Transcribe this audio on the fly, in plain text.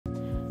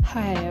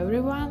Hi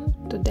everyone,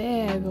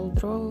 today I will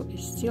draw a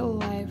still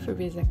life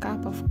with a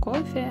cup of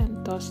coffee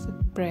and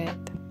toasted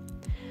bread.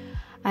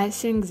 I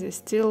think the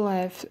still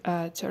life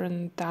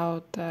turned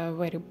out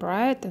very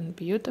bright and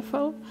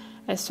beautiful.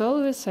 As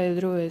always, I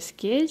drew a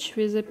sketch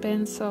with a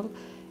pencil.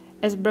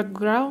 As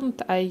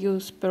background I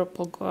use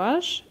purple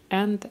gouache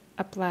and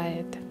apply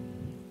it.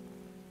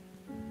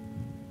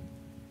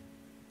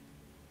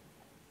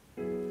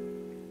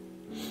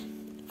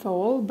 For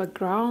all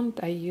background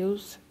I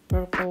use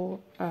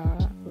purple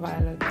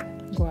violet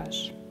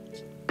gouache.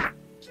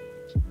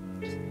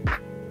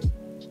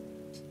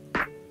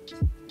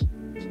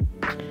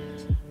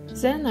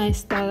 Then I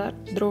start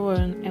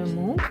drawing a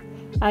mug.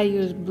 I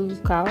use blue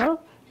color.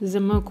 The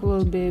mug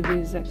will be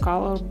with a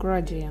color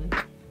gradient.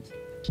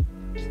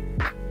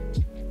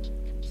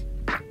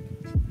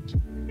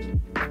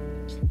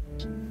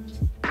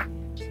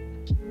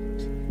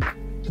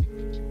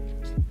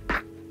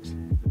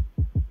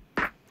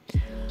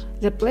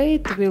 The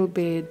plate will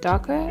be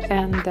darker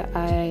and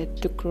I add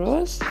the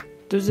cross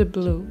to the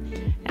blue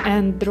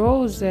and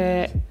draw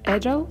the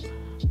edge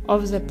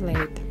of the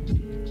plate.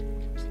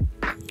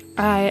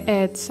 I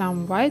add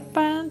some white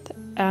paint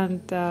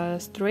and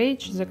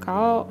stretch the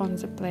color on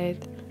the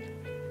plate.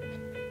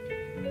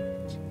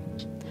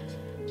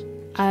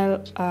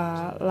 I'll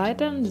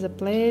lighten the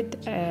plate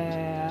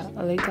a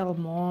little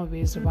more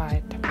with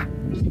white.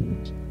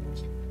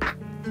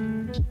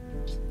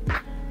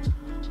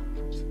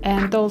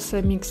 And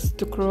also mix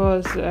the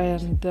cross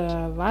and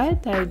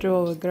white, I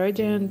draw a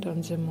gradient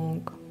on the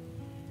mug.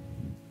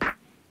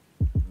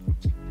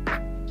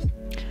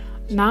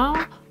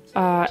 Now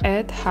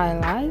add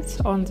highlights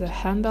on the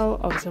handle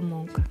of the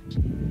mug.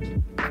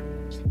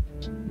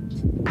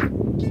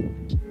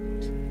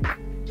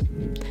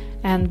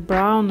 And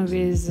brown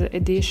with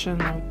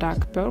addition of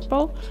dark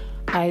purple,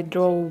 I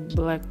draw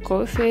black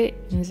coffee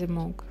in the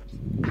mug.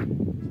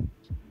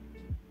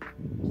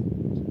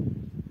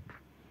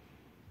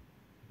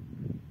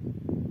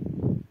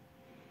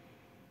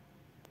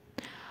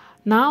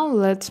 Now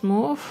let's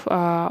move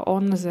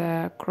on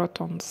the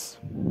crotons.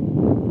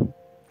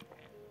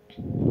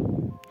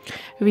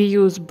 We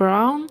use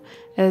brown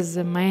as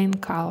the main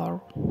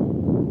color.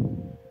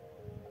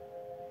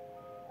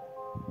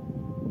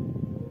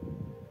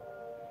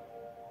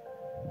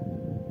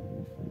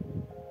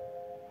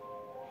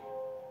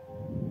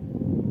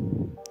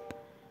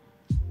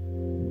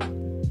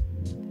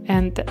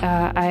 And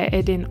I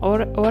add in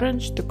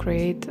orange to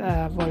create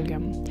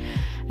volume.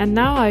 And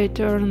now I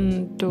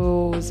turn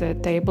to the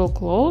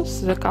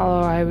tablecloth. The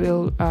color I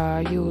will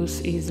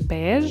use is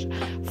beige.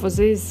 For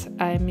this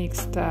I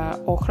mixed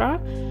ochre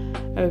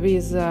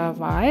with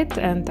white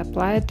and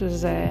applied to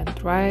the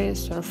dry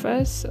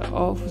surface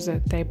of the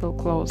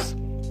tablecloth.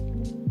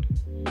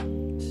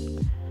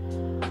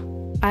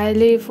 I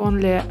leave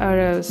only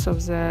areas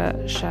of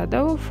the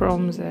shadow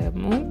from the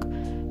mug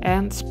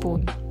and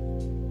spoon.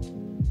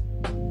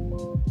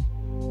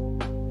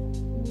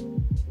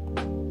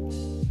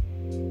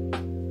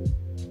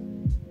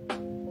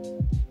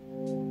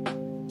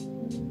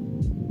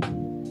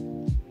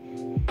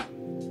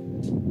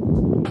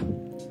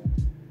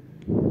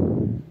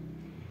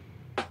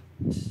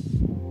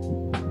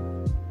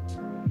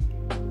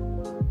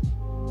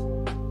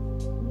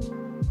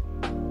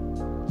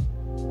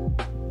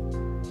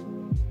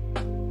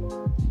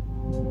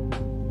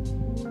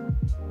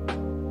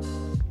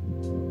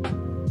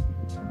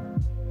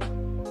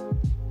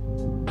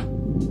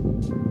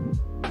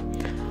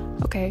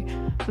 Okay,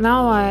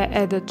 now I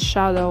added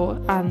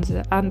shadow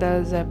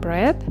under the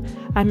bread.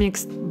 I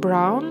mixed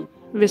brown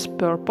with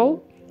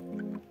purple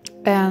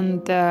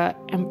and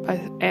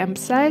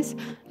emphasize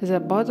the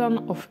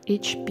bottom of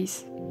each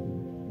piece.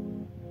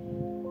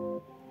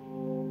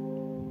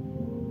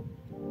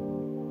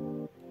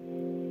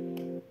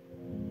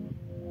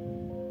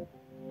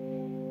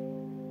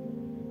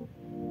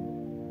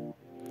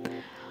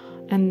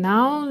 And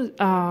now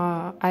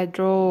I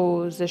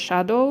draw the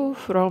shadow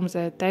from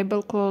the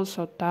tablecloth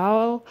or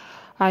towel.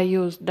 I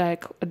use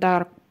dark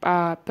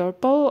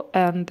purple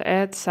and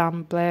add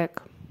some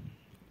black.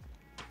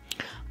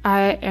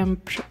 I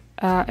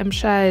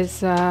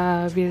emphasize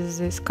with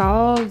this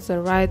color the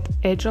right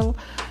edge of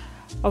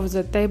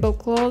the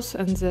tablecloth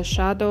and the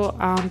shadow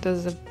under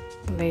the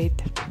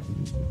plate.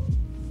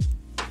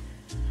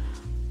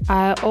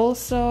 I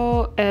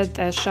also add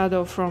a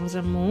shadow from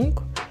the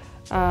mug.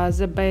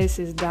 The base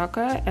is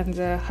darker and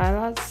the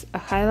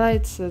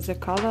highlights the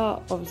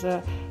color of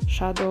the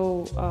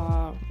shadow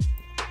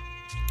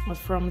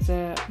from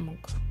the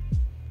mug.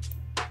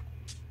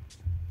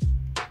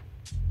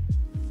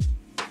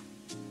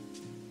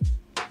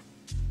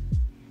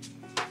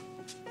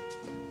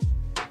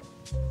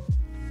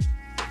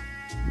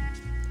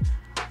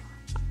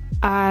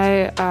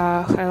 I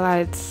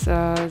highlight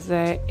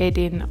the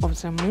edging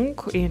of the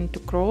mug into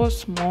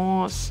cross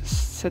more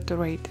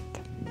saturated.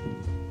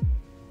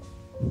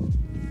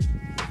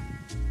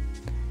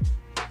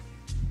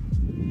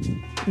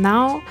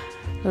 Now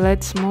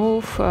let's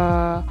move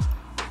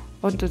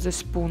onto the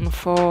spoon.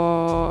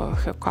 For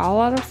her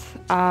colors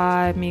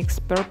I mix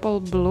purple,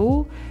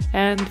 blue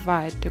and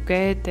white to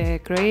get a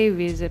gray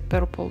with a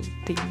purple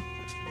tint.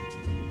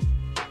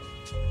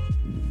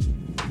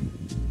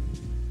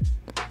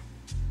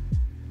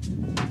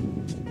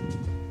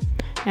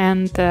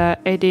 And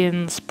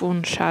adding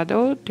spoon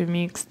shadow to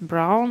mix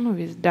brown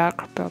with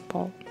dark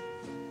purple.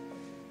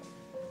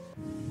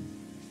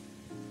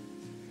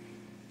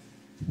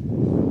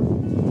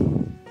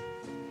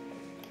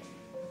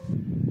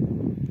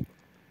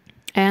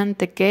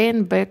 And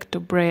again back to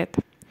bread.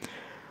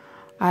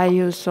 I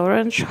use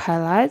orange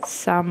highlights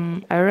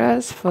some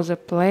areas for the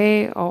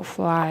play of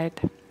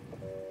light.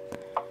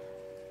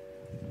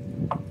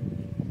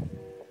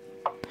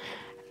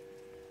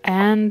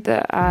 And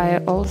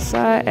I also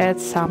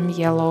add some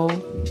yellow.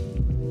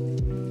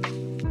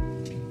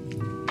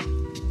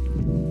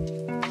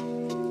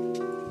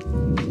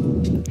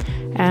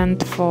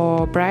 And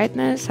for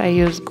brightness I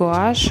use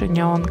gouache,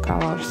 neon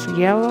colors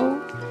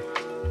yellow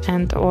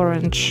and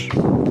orange.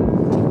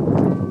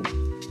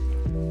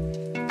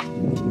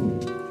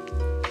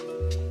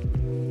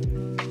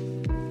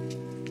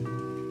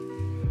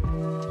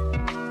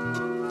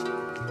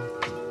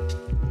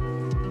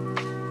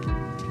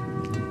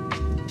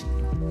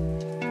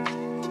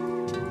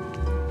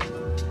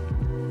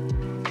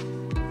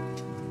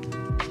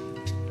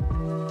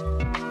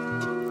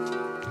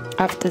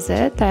 After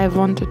that, I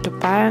wanted to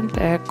paint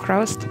a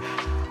crust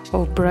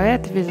of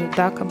bread with a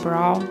darker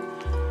brown,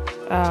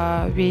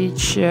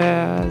 with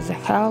the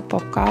help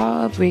of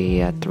color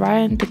we are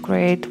trying to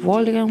create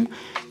volume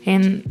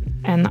in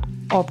an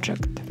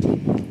object.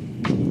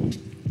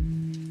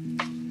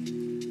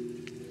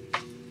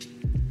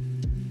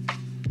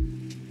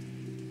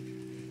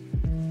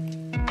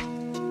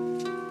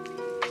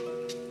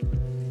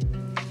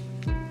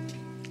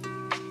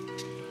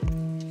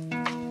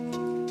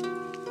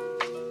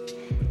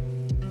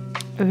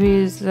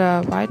 With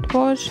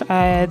whitewash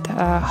I add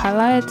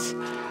highlights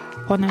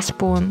on a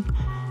spoon,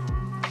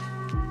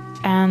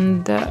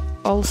 and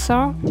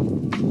also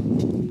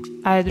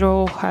I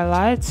draw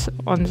highlights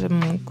on the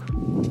mug.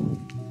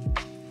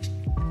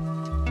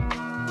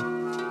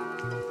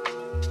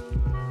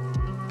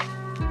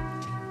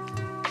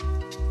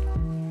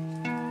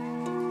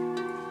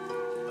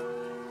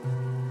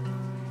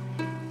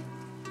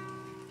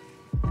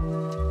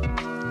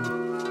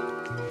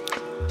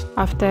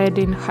 After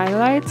adding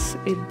highlights,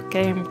 it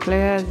became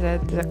clear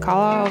that the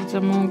color of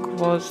the mug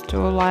was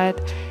too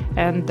light,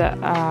 and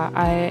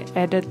I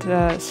added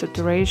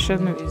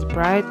saturation with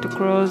bright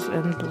turquoise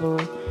and blue.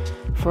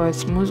 For a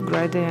smooth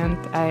gradient,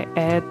 I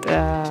add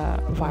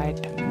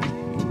white.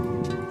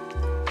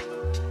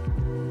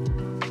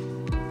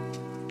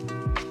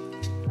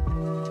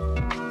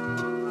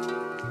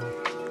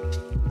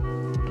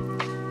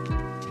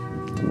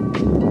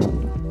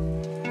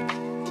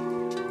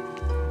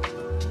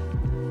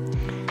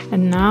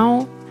 And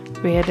now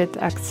we added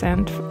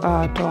accent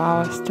to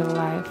our still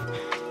life.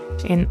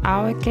 In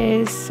our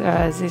case,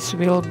 this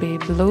will be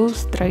blue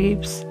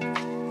stripes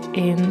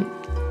in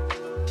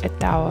a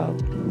towel.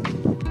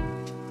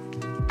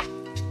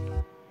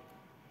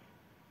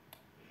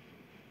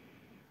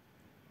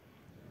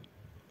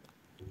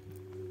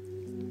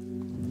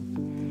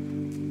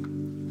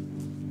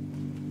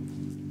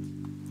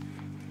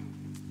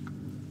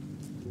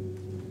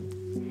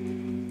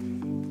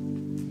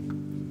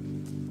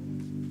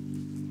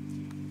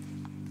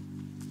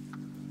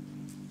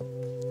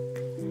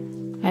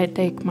 I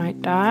take my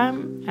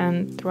time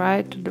and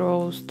try to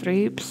draw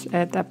strips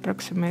at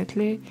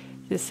approximately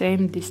the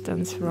same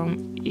distance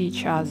from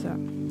each other.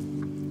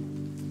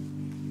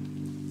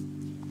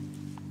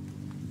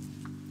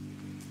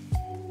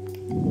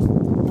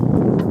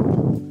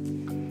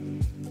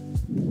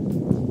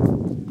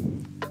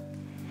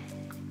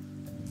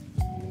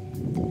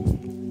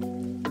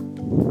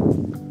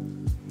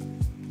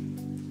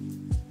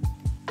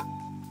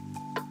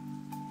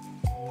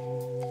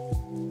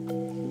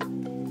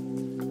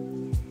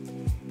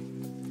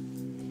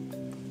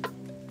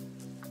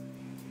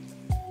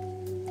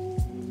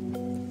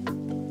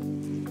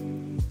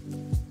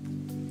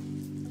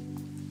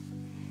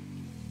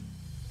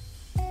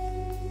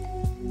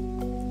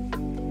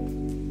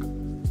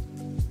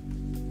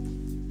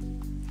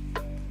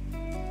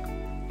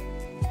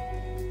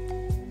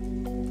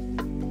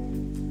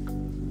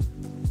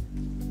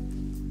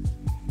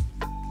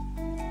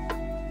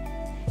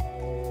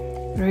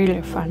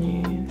 Really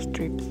funny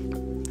strips,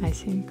 I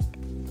think.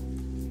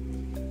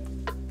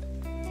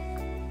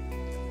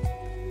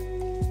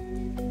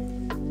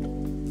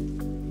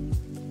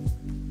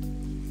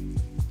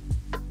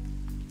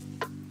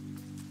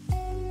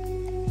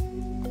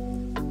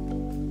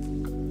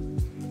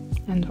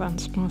 And one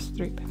small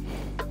strip.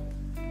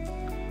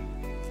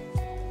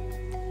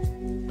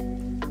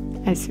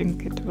 I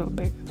think it will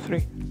be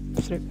 3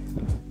 strips.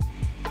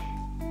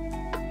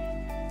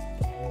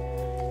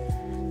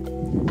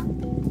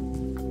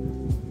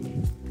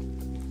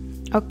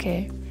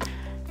 Okay,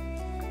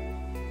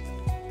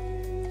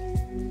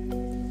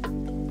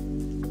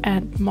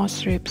 and more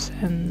strips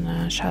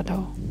and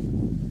shadow.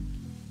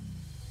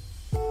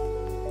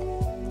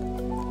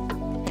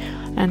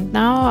 And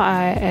now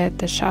I add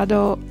the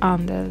shadow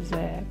under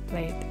the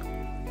plate.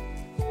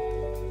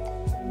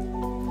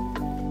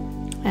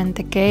 And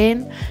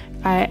again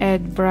I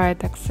add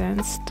bright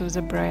accents to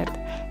the bread.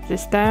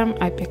 This time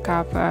I pick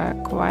up a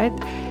quite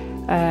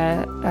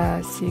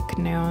thick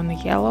neon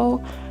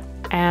yellow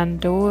and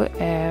do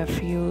a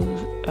few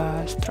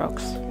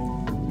strokes.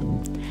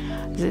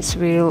 This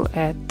will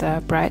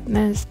add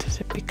brightness to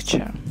the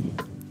picture.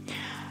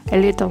 A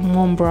little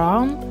more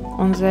brown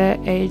on the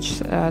edge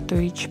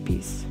to each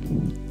piece.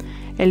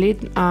 A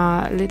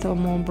little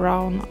more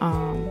brown,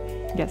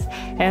 yes,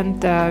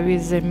 and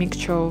with a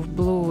mixture of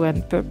blue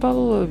and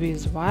purple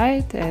with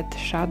white, add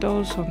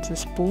shadows on the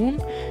spoon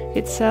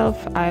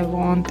itself. I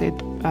want it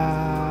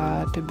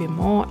to be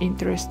more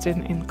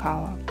interesting in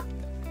color.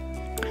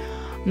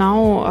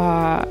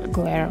 Now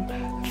glare,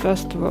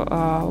 first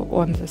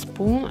on the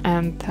spoon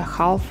and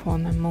half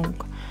on a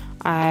mug.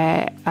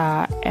 I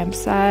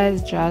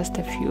emphasize just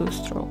a few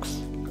strokes.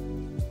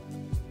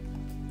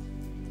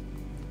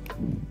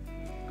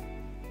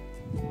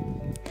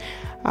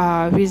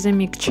 With a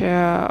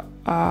mixture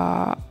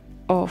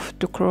of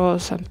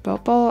turquoise and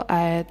purple,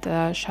 I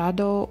add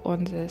shadow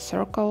on the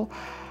circle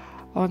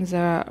on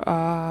the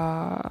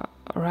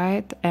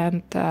right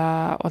and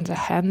on the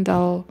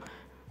handle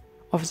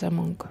of the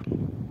mug.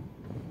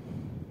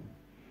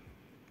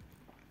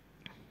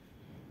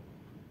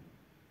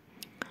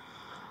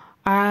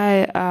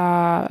 I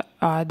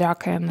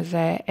darken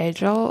the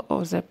edge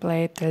of the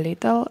plate a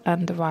little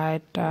and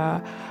white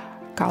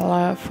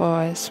color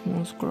for a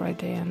smooth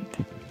gradient.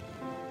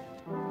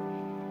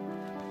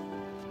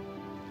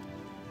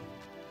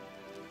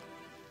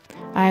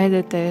 I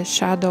added a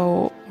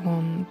shadow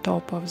on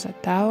top of the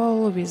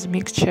towel with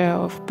mixture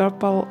of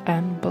purple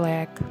and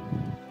black.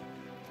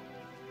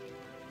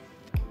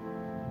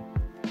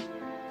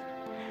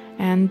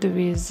 And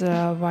with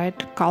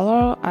white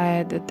color I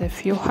added a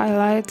few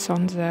highlights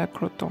on the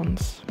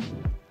croutons.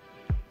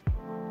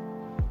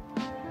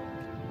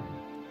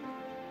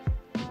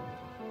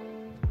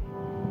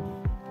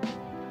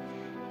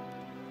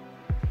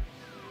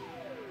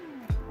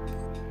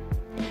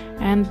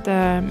 And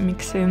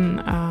mixing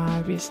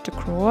with the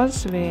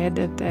cross, we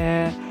added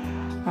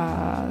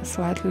a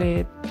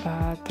slightly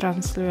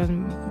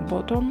translucent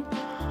bottom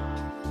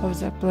of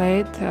the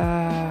plate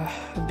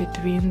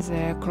between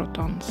the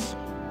croutons.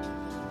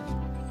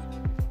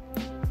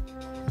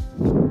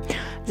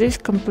 This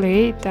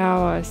complete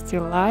our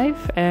still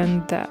life,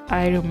 and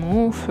I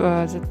remove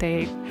the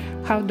tape.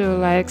 How do you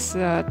like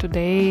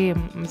today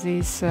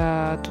this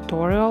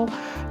tutorial?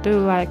 Do you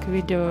like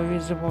video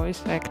with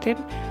voice acting?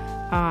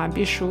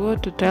 Be sure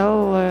to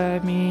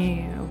tell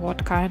me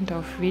what kind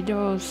of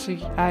videos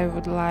I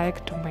would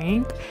like to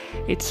make.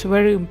 It's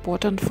very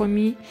important for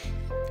me.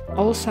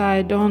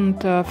 Also, don't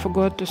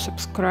forget to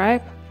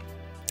subscribe.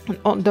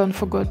 Don't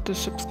forget to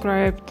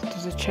subscribe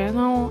to the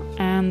channel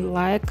and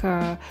like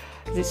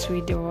this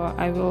video.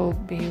 I will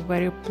be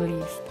very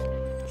pleased.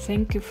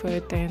 Thank you for your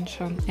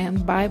attention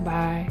and bye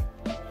bye.